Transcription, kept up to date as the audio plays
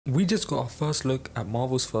We just got our first look at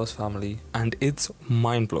Marvel's first family, and it's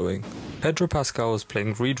mind-blowing. Pedro Pascal is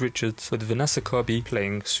playing Reed Richards, with Vanessa Kirby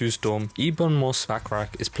playing Sue Storm, Ebon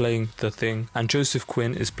Moss-Backrack is playing The Thing, and Joseph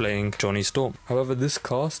Quinn is playing Johnny Storm. However, this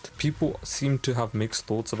cast, people seem to have mixed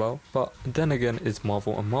thoughts about, but then again, it's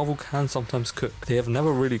Marvel, and Marvel can sometimes cook. They have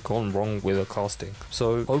never really gone wrong with a casting,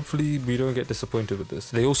 so hopefully we don't get disappointed with this.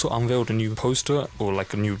 They also unveiled a new poster, or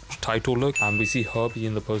like a new title look, and we see Herbie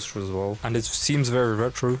in the poster as well, and it seems very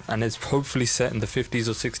retro, and it's hopefully set in the 50s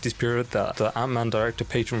or 60s period that the Ant-Man director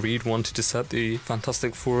Peyton Reed wanted to set the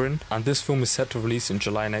Fantastic Four in, and this film is set to release in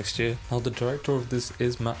July next year. Now the director of this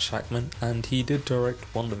is Matt Shakman, and he did direct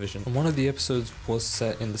WandaVision, and one of the episodes was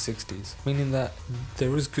set in the 60s, meaning that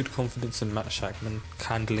there is good confidence in Matt Shakman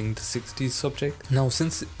handling the 60s subject. Now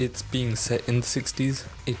since it's being set in the 60s,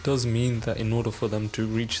 it does mean that in order for them to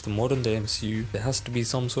reach the modern day MCU, there has to be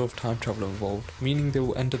some sort of time travel involved, meaning they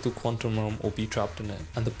will enter the quantum realm or be trapped in it,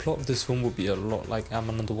 and the plot of this film will be a lot like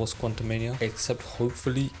Ant-Man and the Wasp: Quantumania, except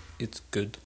hopefully it's good.